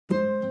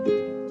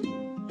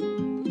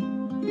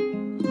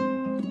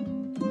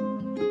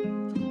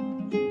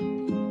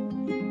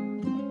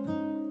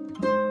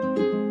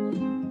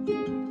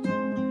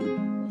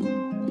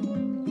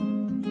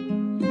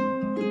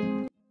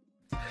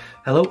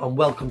Hello and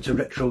welcome to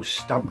Retro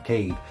Stamp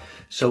Cave.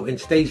 So in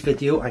today's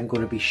video I'm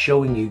going to be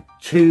showing you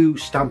two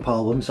stamp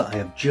albums that I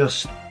have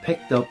just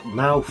picked up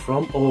now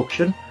from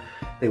auction.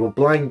 They were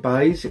blind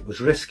buys, it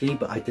was risky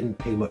but I didn't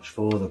pay much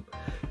for them.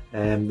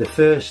 The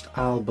first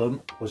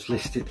album was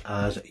listed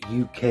as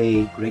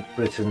UK, Great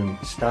Britain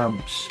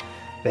stamps,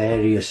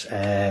 various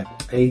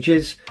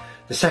ages.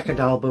 The second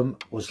album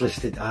was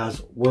listed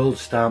as world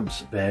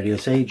stamps,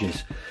 various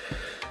ages.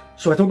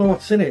 So I don't know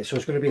what's in it, so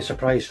it's going to be a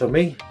surprise for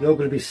me. You're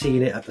going to be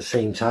seeing it at the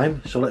same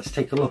time. So let's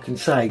take a look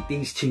inside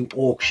these two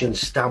auction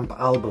stamp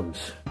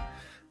albums.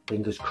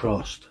 Fingers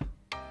crossed.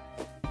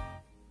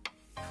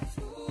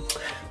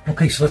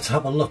 Okay, so let's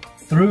have a look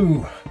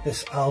through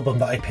this album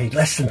that I paid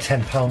less than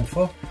 £10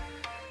 for.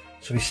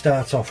 So we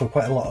start off with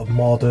quite a lot of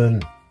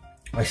modern,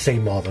 I say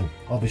modern,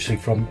 obviously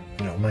from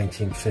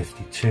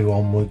 1952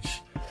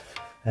 onwards.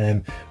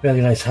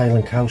 Really nice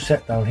Highland cow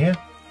set down here.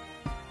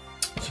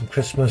 Some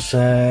Christmas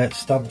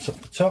stamps up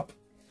the top.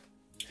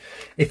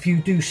 If you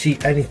do see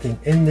anything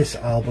in this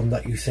album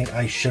that you think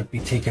I should be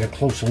taking a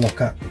closer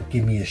look at,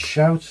 give me a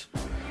shout.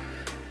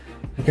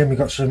 Again, we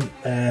got some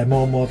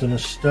more modern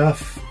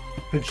stuff.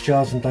 Prince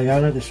Charles and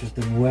Diana, this was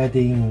the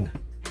wedding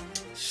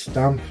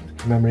stamp,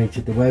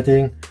 commemorated the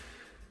wedding.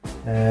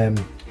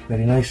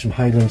 Very nice, some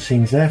Highland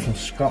scenes there from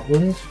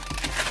Scotland.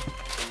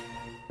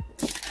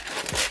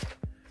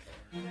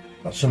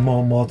 Got some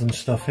more modern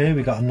stuff here.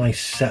 We got a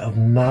nice set of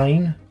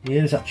 9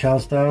 here. Is that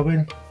Charles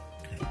Darwin?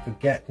 I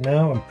forget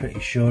now, I'm pretty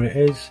sure it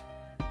is.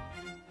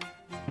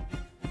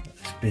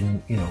 It's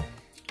been,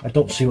 I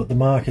don't see what the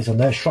mark is on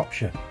there.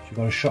 Shropshire. So you've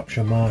got a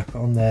Shropshire mark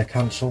on there,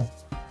 cancel.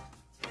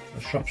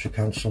 A Shropshire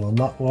cancel on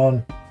that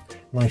one.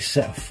 Nice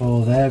set of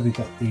 4 there. We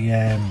got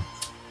the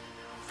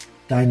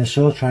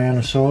dinosaur,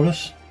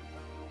 Tyrannosaurus.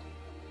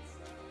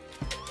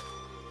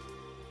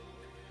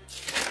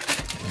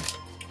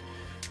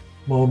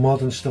 More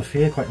modern stuff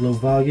here, quite low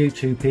value,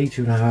 2p,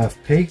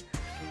 2.5p.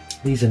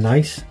 These are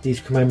nice. These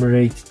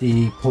commemorate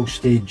the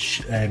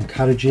postage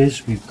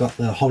carriages. We've got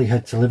the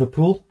Holyhead to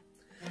Liverpool.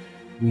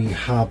 We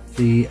have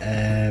the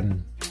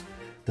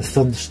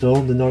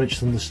Thunderstorm, the Norwich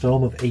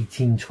Thunderstorm of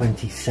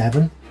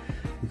 1827.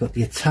 We've got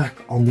the attack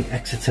on the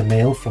Exeter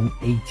Mail from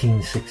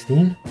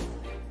 1816.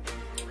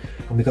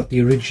 And we got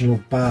the original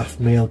Bath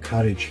mail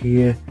carriage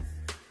here.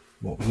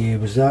 What year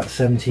was that?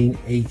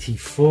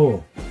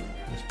 1784.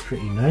 That's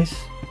pretty nice.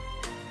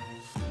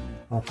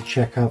 I'll have to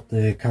check out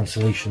the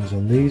cancellations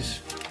on these.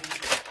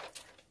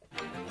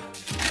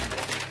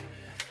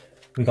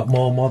 We got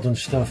more modern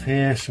stuff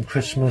here, some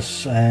Christmas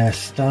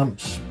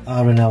stamps,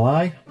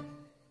 RNLI,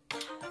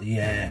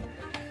 the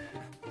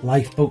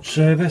lifeboat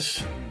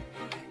service,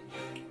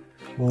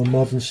 more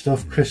modern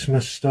stuff,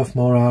 Christmas stuff,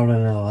 more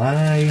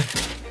RNLI.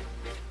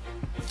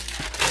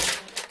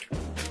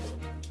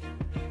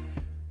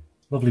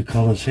 Lovely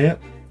colours here.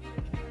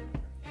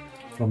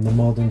 From the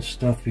modern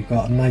stuff, we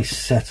got a nice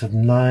set of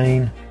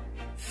 9.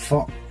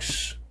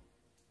 Fox,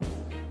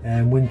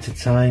 winter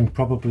time,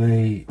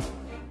 probably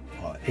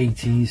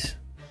 80s,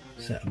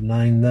 set of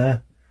 9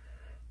 there.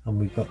 And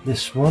we've got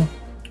this one,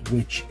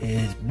 which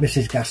is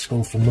Mrs.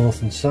 Gaskell from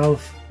North and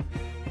South.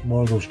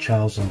 More of those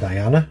Charles and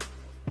Diana.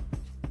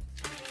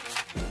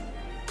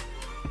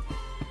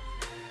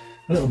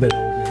 A little bit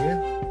older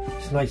here.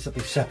 It's nice that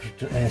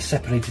they've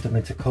separated them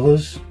into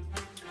colours.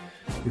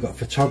 We've got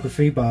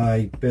photography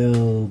by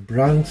Bill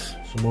Brandt,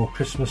 some more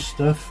Christmas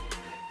stuff.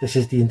 This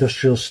is the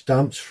industrial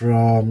stamps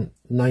from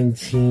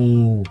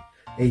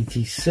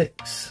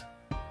 1986.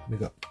 We've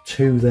got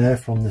 2 there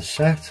from the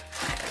set.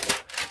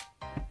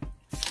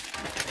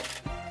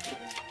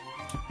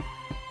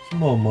 Some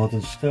more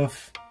modern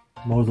stuff.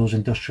 More of those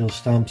industrial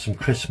stamps and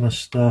Christmas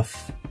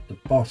stuff at the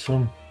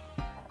bottom.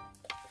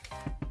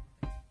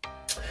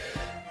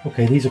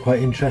 Okay, these are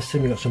quite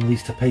interesting. We've got some of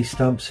these to pay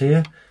stamps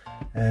here.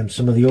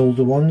 Some of the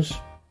older ones.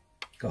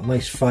 Got a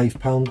nice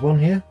 £5 one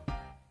here.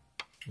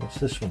 What's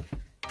this one?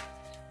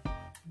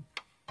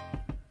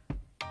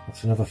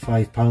 That's another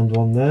 £5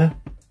 one there.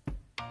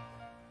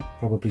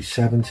 Probably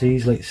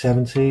 70s, late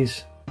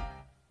 70s.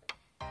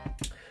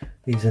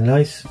 These are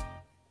nice.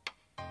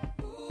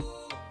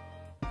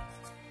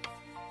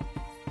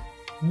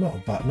 Not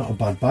a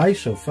bad buy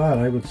so far,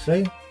 I would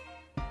say.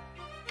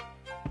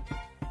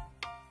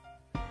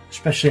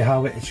 Especially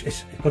how it's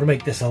going to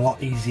make this a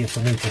lot easier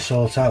for me to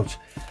sort out.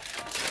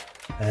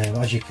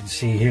 As you can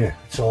see here,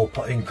 it's all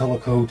put in colour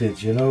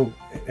coded,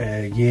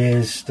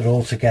 years, they're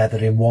all together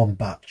in one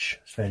batch.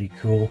 It's very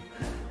cool.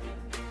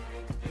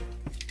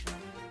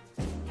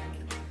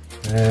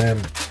 That's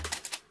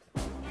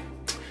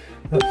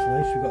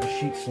nice. We've got a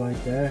sheet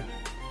slide there.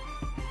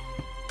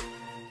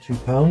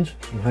 £2.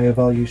 Some higher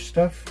value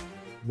stuff.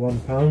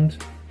 £1.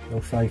 No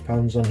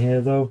 £5 on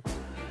here though.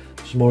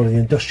 Some more of the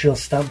industrial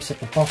stamps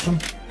at the bottom.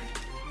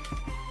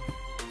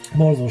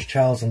 More of those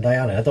Charles and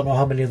Diana. I don't know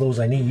how many of those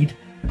I need.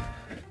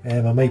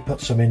 I may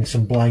put some in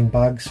some blind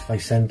bags if I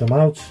send them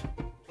out.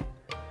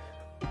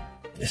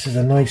 This is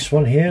a nice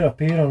one here, up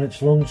here on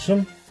its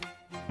lonesome.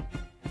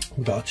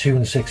 We've got a 2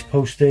 and 6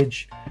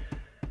 postage.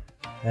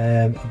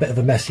 A bit of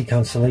a messy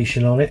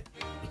cancellation on it.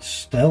 but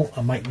still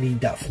I might need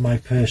that for my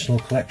personal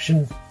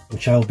collection,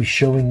 which I'll be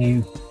showing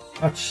you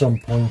at some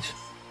point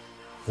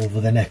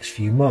over the next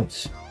few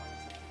months.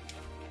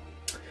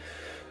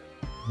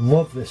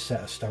 Love this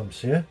set of stamps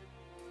here,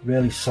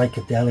 really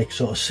psychedelic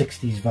sort of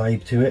 60s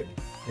vibe to it,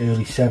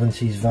 early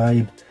 70s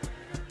vibe,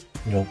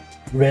 you know,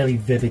 really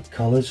vivid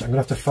colours. I'm gonna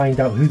have to find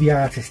out who the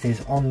artist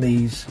is on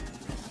these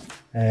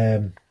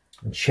and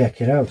check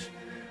it out.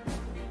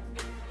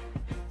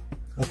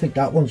 I think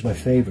that one's my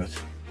favourite,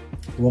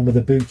 the one with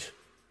the boot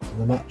and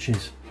the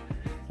matches.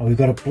 And we've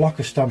got a block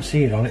of stamps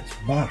here on its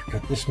back.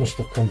 This must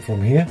have come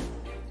from here.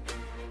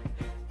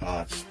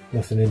 It's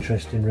nothing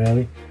interesting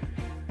really.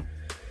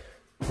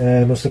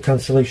 What's the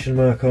cancellation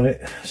mark on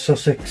it?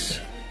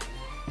 Sussex.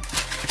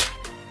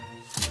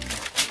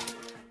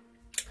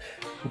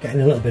 We're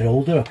getting a little bit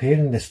older up here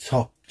in this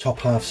top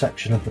half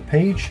section of the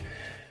page.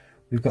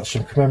 We've got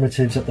some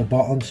commemoratives at the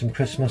bottom, some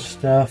Christmas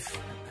stuff.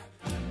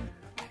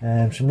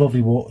 Some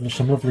lovely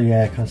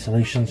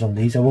cancellations on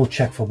these. I will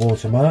check for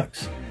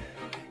watermarks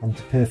and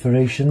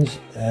perforations.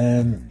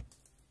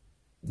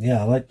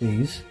 Yeah, I like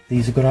these.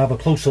 These are going to have a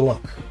closer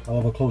look. I'll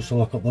have a closer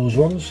look at those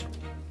ones.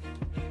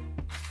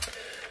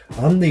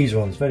 And these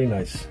ones, very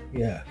nice.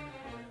 Yeah.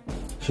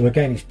 So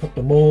again, he's put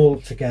them all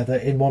together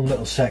in one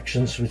little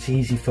section, so it's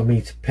easy for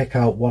me to pick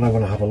out what I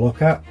want to have a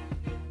look at.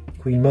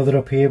 Queen Mother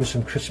up here with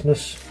some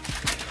Christmas.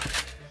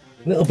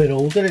 A little bit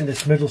older in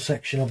this middle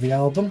section of the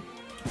album.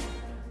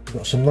 We've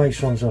got some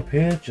nice ones up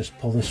here. Just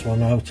pull this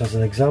one out as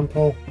an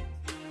example.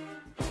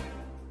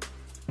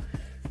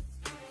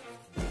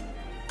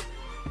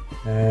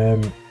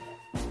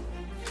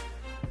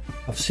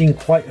 I've seen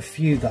quite a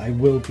few that I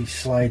will be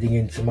sliding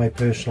into my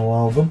personal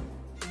album.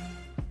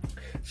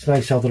 It's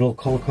nice how they're all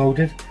colour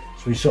coded,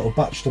 so we sort of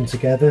batched them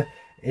together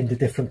into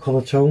different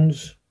colour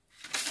tones.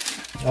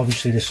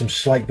 Obviously there's some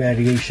slight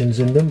variations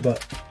in them,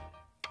 but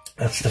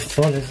that's the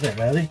fun, isn't it,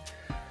 really?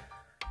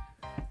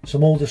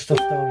 Some older stuff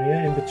down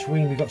here. In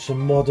between we've got some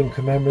modern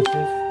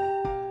commemorative.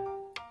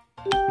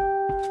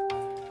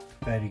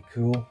 Very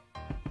cool.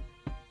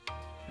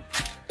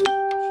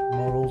 Some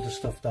more older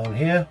stuff down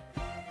here.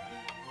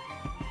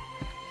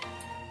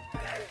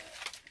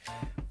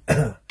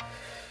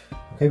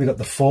 Okay, we've got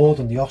the Ford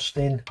and the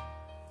Austin.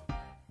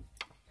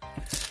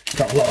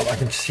 Got a lot of, I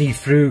can see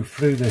through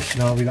this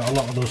now, we've got a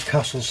lot of those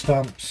castle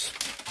stamps.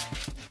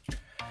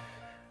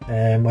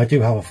 I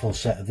do have a full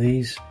set of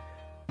these.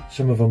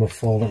 Some of them have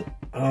fallen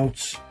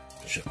out,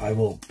 which I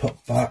will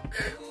put back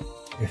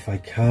if I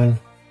can.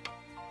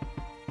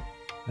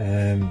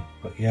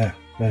 But yeah,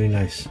 very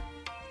nice.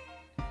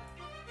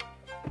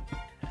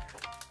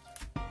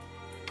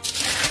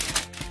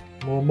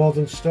 More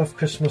modern stuff,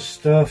 Christmas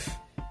stuff.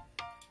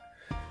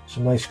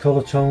 Some nice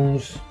colour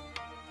tones.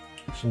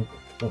 Some,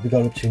 what we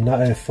got up to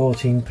now,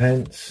 14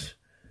 pence.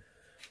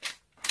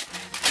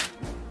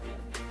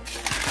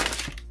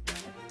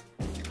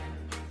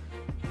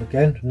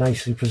 Again,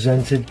 nicely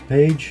presented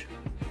page.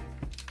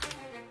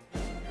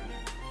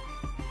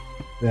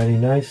 Very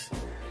nice.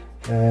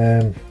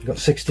 We've got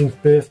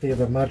 16th birthday of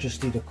Her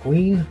Majesty the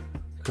Queen.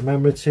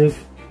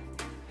 Commemorative.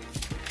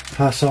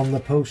 Pass on the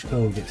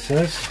postcode, it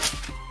says.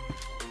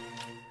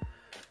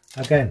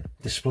 Again,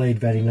 displayed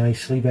very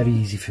nicely, very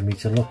easy for me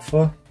to look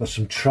for. Got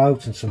some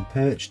trout and some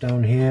perch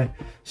down here,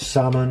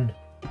 salmon.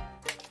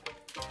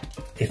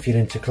 If you're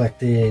into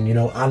collecting, you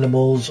know,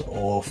 animals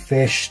or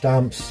fish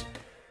stamps,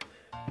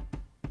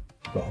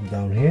 got them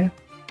down here.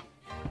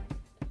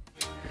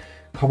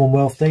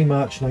 Commonwealth Day,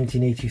 March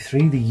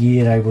 1983, the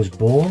year I was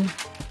born.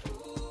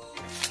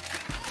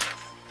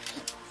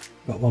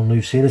 Got one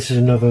loose here. This is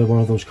another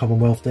one of those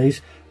Commonwealth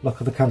Days. Look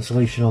at the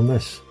cancellation on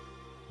this.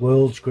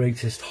 World's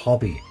greatest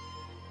hobby.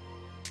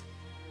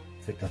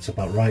 I think that's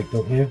about right,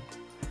 don't you?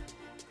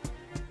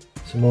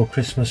 Some more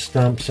Christmas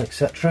stamps,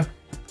 etc.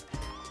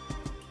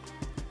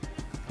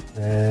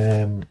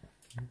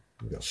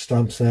 We've got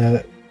stamps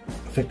there.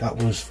 I think that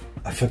was,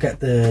 I forget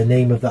the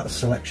name of that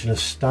selection of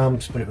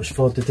stamps, but it was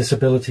for the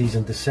disabilities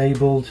and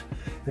disabled.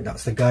 I think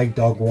that's the guide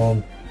dog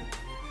one.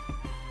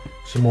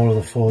 Some more of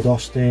the Ford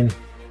Austin.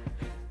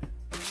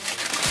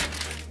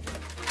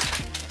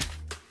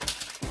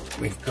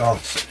 We've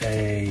got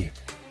a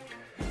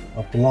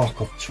block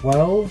of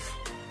 12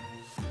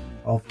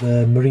 of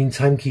the Marine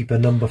Timekeeper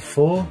number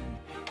 4,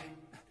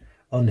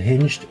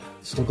 unhinged,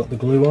 still got the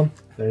glue on,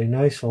 very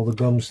nice, all the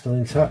gums still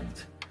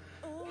intact.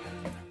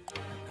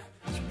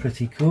 It's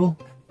pretty cool.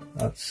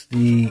 That's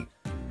the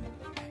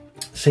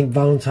St.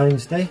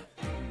 Valentine's Day.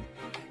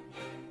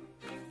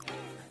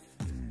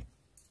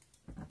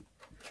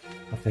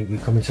 I think we're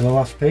coming to the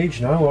last page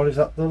now, or is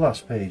that the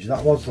last page?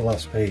 That was the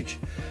last page.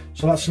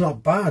 So that's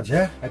not bad,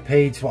 yeah? I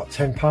paid, what,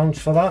 £10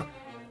 for that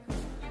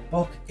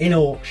book in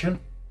auction.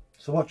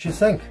 So what do you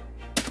think?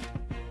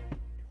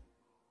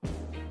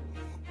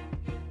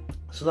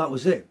 So that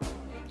was it.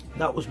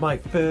 That was my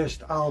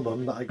first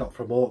album that I got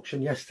from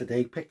auction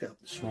yesterday, picked it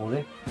up this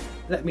morning.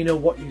 Let me know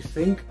what you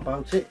think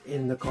about it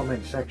in the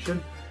comment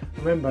section.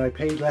 Remember, I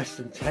paid less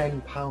than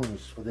 £10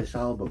 for this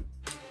album.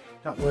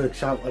 That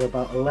works out at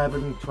about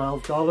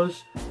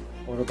 $11–12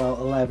 or about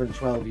 11–12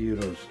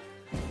 euros.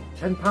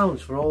 £10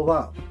 for all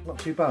that. Not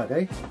too bad,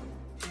 eh?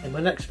 In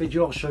my next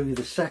video I'll show you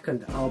the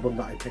second album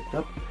that I picked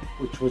up,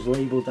 which was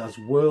labelled as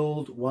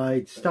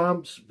Worldwide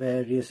Stamps,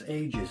 Various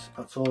Ages.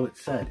 That's all it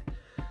said.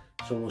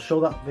 So we'll show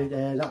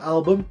that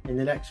album in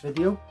the next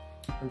video.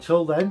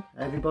 Until then,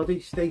 everybody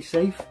stay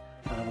safe,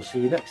 and I will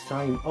see you next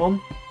time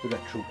on the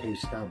Retro Cave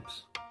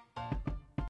Stamps.